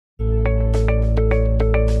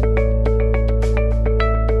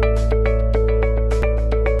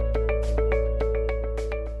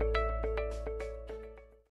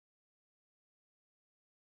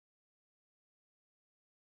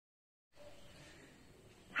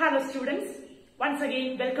Hello students, once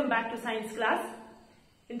again welcome back to science class.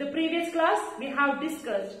 In the previous class we have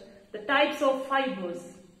discussed the types of fibers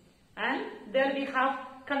and there we have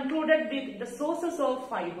concluded with the sources of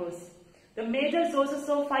fibers. The major sources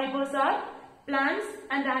of fibers are plants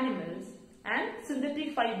and animals, and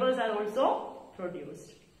synthetic fibers are also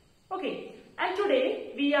produced. Okay, and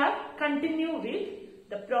today we are continue with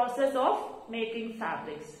the process of making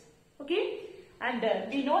fabrics. Okay, and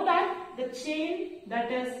we know that the chain,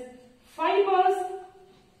 that is fibers,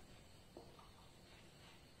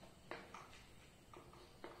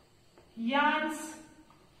 yarns,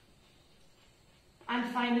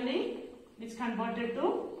 and finally it's converted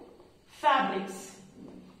to fabrics.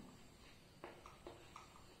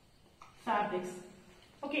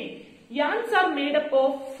 Okay, yarns are made up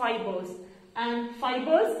of fibers and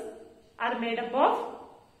fibers are made up of,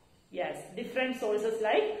 yes, different sources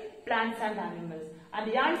like plants and animals,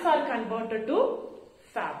 and yarns are converted to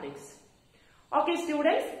fabrics. Okay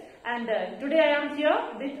students, and today I am here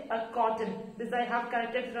with a cotton. This I have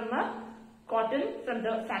collected from a cotton from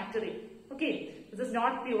the factory. Okay, this is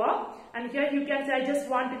not pure, and here you can see I just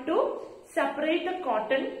wanted to separate the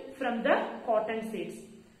cotton from the cotton seeds.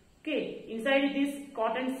 Okay, inside these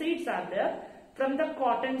cotton seeds are there. From the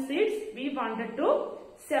cotton seeds we wanted to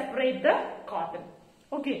separate the cotton.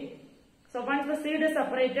 Okay, so once the seed is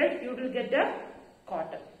separated you will get the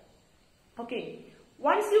cotton. Okay,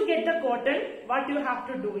 once you get the cotton, what you have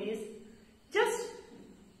to do is just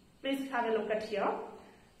please have a look at here.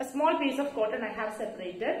 A small piece of cotton I have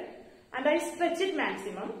separated and I stretch it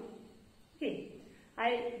maximum. Okay,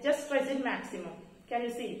 I just stretch it maximum. Can you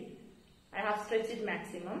see? I have stretched it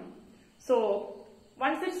maximum. So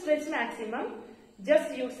once it's stretched maximum,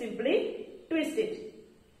 just you simply twist it.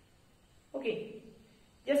 Okay,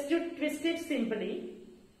 just you twist it simply.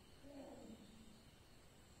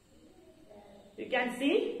 You can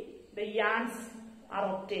see the yarns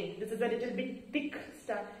are obtained. This is a little bit thick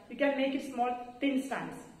stuff. You can make it small thin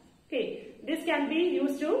strands. Okay, this can be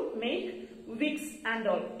used to make wicks and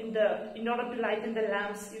all. In order to lighten the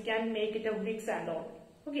lamps, you can make it a wicks and all.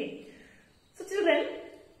 Okay, so children,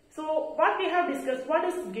 so what we have discussed, what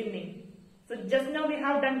is ginning? So just now we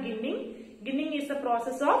have done ginning. Ginning is the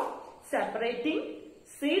process of separating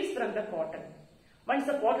seeds from the cotton. Once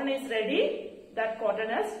the cotton is ready, that cotton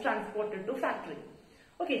is transported to factory.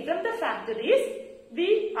 Okay, from the factories,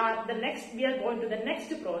 we are going to the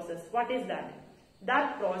next process. What is that?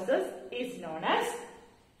 That process is known as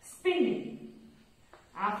spinning.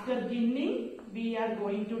 After ginning, we are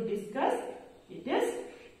going to discuss it is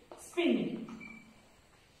spinning.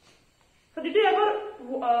 So did you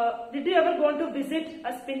ever go to visit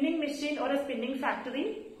a spinning machine or a spinning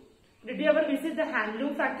factory? Did you ever visit the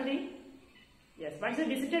handloom factory? Yes, once you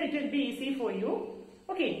visited it will be easy for you.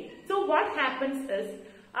 Okay, so what happens is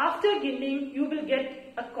after ginning you will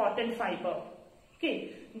get a cotton fiber.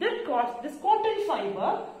 Okay, this cotton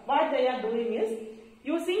fiber, what they are doing is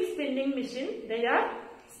using spinning machine, they are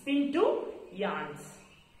spin to yarns.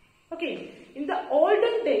 Okay, in the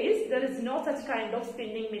olden days there is no such kind of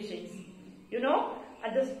spinning machines. You know,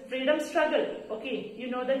 at the freedom struggle, okay, you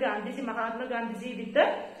know the Mahatma Gandhiji with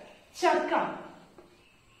the charkha.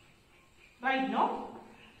 Right now,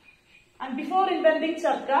 and before inventing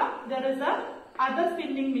charkha, there is a other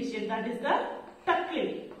spinning machine, that is the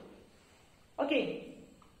takli. Okay,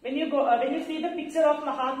 when you see the picture of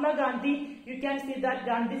Mahatma Gandhi, you can see that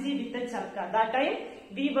Gandhiji with the charkha. That time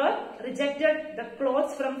we were rejected the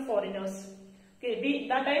clothes from foreigners. Okay,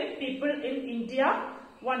 that time people in India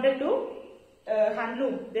wanted to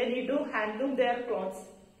handloom. They need to handloom their clothes.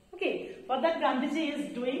 Okay, for that Gandhiji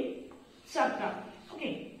is doing charkha.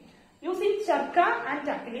 Okay. Using charkha and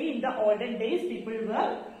takli in the olden days, people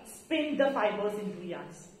were spin the fibers into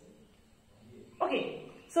yarns. Okay,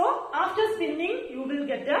 so after spinning, you will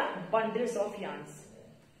get a bundles of yarns.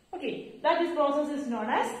 Okay, that is process is known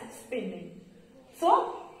as spinning.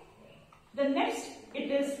 So the next it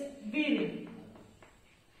is weaving.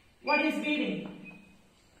 What is weaving?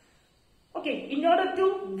 Okay, in order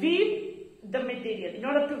to weave the material, in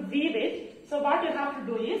order to weave it, so what you have to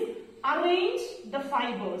do is arrange the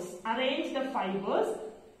fibers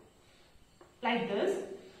like this.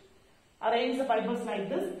 Arrange the fibers like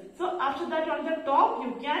this. So after that on the top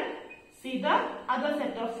you can see the other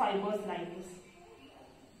set of fibers like this.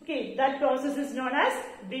 Okay, that process is known as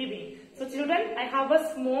weaving. So children, I have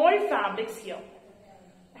a small fabrics here.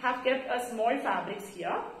 I have kept a small fabrics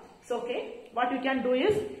here. So okay, what you can do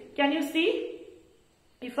is, can you see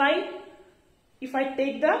if I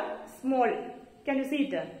take the small, can you see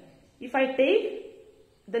it? If I take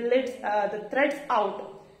the threads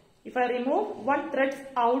out, if I remove one thread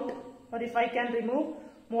out, or if I can remove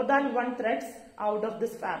more than one threads out of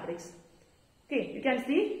this fabrics. Okay, you can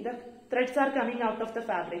see the threads are coming out of the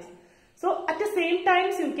fabrics. So at the same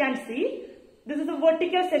time you can see this is the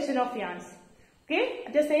vertical section of yarns. Okay,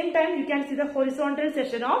 at the same time you can see the horizontal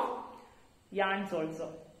section of yarns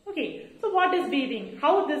also. Okay, so what is weaving?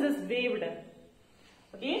 How this is weaved?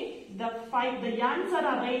 Okay, the yarns are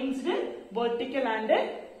arranged vertical and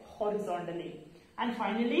horizontally, and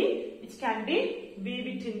finally it can be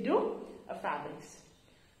weaved into fabrics.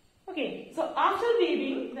 Okay, so after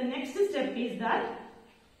weaving, the next step is that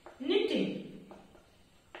knitting.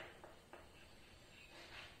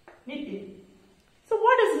 Knitting. So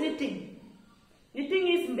what is knitting? Knitting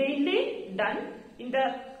is mainly done in the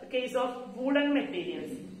case of woolen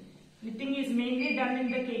materials. Knitting is mainly done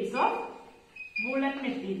in the case of woolen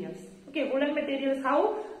materials. Okay, woolen materials,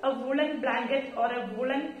 how a woolen blanket or a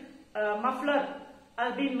woolen muffler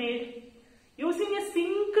are being made using a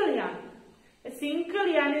single yarn. A single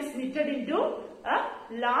yarn is knitted into a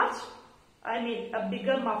large, a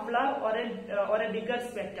bigger muffler or a bigger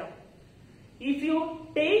sweater. If you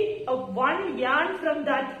take one yarn from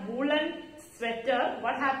that woolen sweater,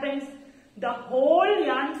 what happens? The whole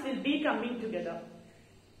yarns will be coming together.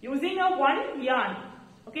 Using a one yarn,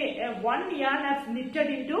 okay, a one yarn has knitted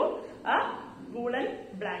into a woolen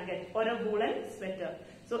blanket or a woolen sweater.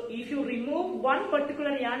 So if you remove one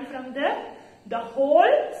particular yarn from there, the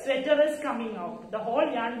whole sweater is coming out. The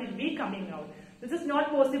whole yarn will be coming out. This is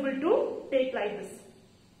not possible to take like this.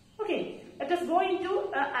 Okay, let us go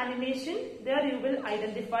into animation. There you will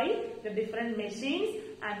identify the different machines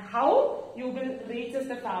and how you will reach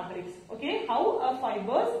the fabrics. Okay, how a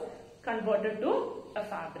fibers converted to a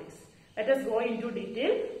fabrics. Let us go into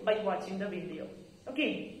detail by watching the video.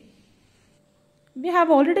 Okay. We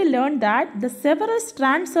have already learned that the several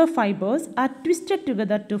strands of fibers are twisted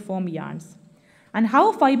together to form yarns. And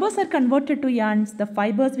how fibers are converted to yarns, the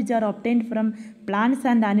fibers which are obtained from plants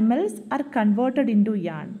and animals are converted into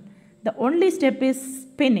yarn. The only step is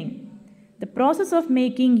spinning. The process of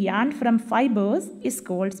making yarn from fibers is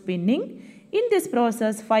called spinning. In this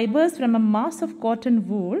process, fibers from a mass of cotton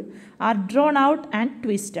wool are drawn out and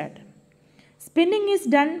twisted. Spinning is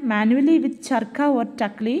done manually with charka or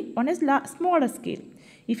takli on a smaller scale.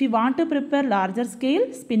 If you want to prepare larger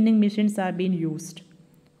scale, spinning machines are being used.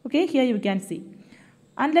 Okay, here you can see.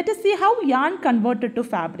 And let us see how yarn converted to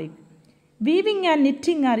fabric. Weaving and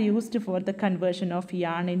knitting are used for the conversion of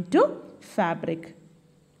yarn into fabric.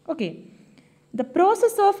 Okay. The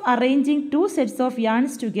process of arranging two sets of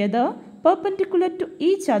yarns together perpendicular to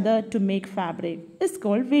each other to make fabric is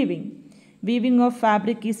called weaving. Weaving of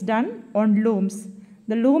fabric is done on looms.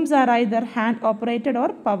 The looms are either hand operated or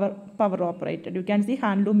power operated. You can see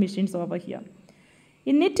hand loom machines over here.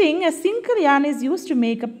 In knitting, a single yarn is used to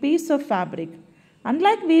make a piece of fabric.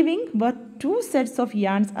 Unlike weaving, where two sets of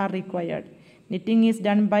yarns are required. Knitting is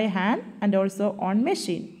done by hand and also on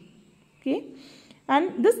machine. Okay,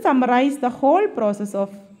 and this summarizes the whole process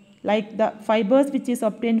of like the fibers which is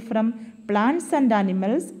obtained from plants and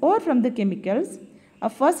animals or from the chemicals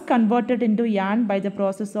are first converted into yarn by the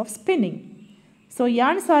process of spinning. So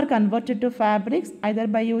yarns are converted to fabrics either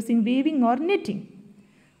by using weaving or knitting.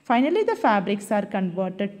 Finally, the fabrics are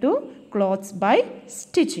converted to cloths by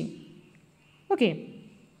stitching. Okay,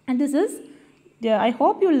 and this is, I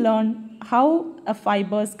hope you learn how a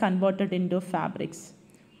fiber is converted into fabrics.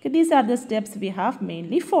 Okay, these are the steps we have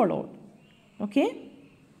mainly followed. Okay.